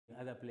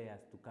other players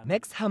to come.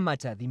 Max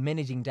Hamata, the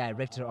managing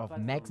director of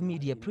Max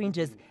Media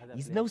Printers,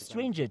 is no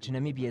stranger to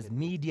Namibia's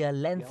media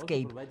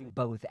landscape,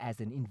 both as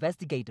an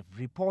investigative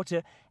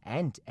reporter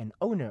and an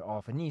owner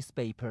of a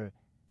newspaper.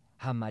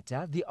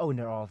 Hamata, the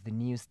owner of the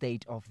new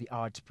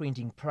state-of-the-art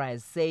printing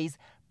press, says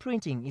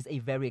printing is a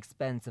very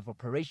expensive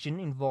operation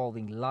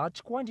involving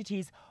large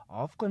quantities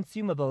of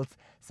consumables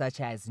such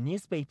as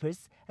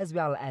newspapers as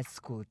well as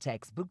school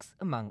textbooks,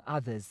 among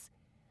others.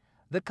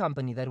 The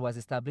company, that was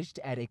established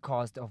at a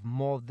cost of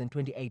more than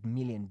 $28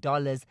 million,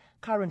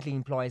 currently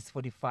employs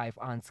 45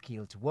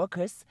 unskilled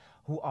workers,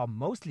 who are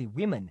mostly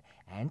women,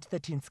 and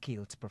 13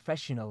 skilled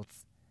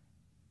professionals.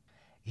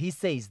 He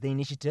says the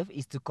initiative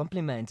is to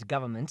complement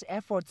government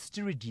efforts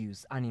to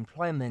reduce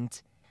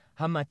unemployment.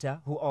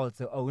 Hamata, who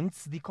also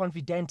owns the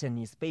Confidente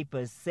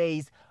newspapers,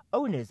 says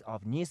owners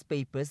of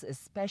newspapers,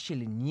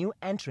 especially new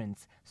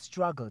entrants,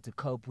 struggle to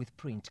cope with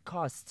print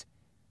costs.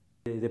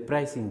 The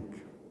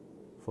pricing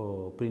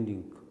for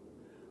printing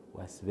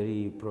was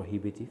very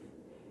prohibitive,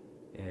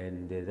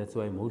 and that's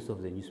why most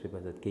of the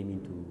newspapers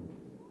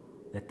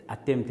that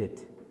attempted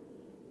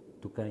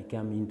to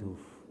come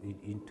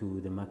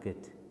into the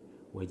market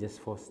were just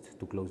forced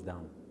to close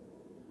down.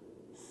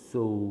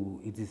 So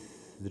it is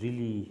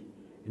really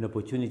an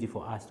opportunity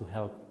for us to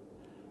help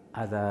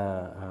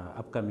other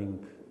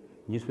upcoming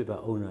newspaper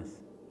owners.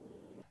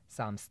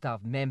 Some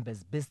staff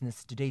members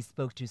Business Today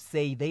spoke to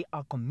say they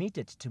are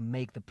committed to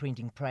make the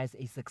printing press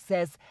a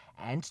success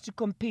and to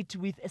compete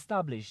with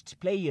established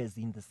players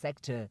in the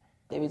sector.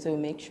 So we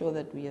make sure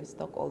that we have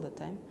stock all the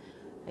time.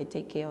 I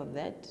take care of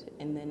that,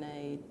 and then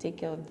I take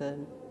care of the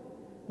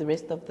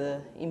rest of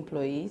the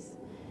employees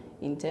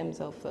in terms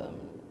of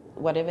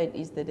whatever it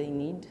is that they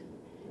need.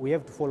 We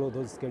have to follow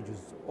those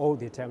schedules all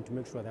the time to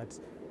make sure that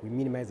we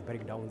minimize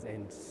breakdowns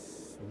and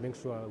make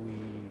sure we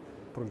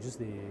produce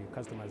the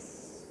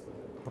customers'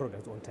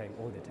 products on time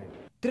all the time.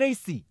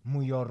 Tracy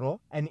Muyoro,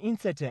 an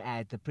inserter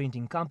at the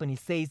printing company,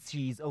 says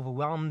she is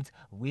overwhelmed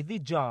with the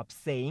job,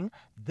 saying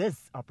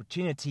this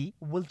opportunity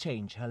will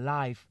change her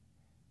life.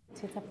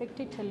 It has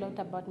affected a lot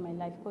about my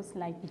life because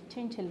it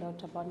changed a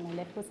lot about my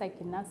life because I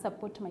can now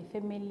support my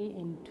family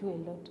and do a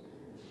lot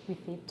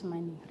with that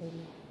money, really.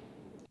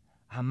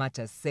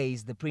 Hamata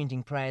says the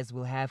printing press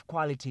will have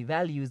quality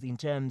values in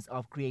terms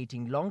of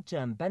creating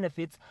long-term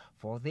benefits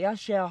for their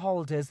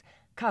shareholders,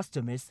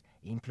 customers,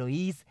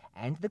 employees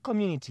and the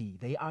community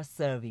they are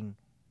serving.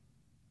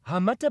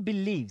 Hamata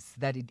believes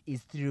that it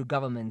is through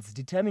government's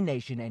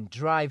determination and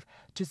drive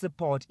to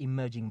support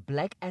emerging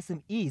black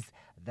SMEs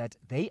that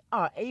they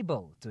are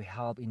able to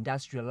help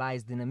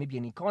industrialize the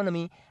Namibian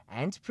economy,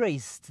 and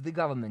praised the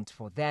government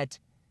for that.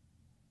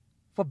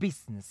 For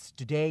Business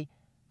Today,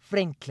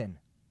 Franklin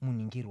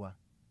Muningirwa,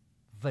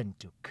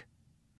 Windhoek.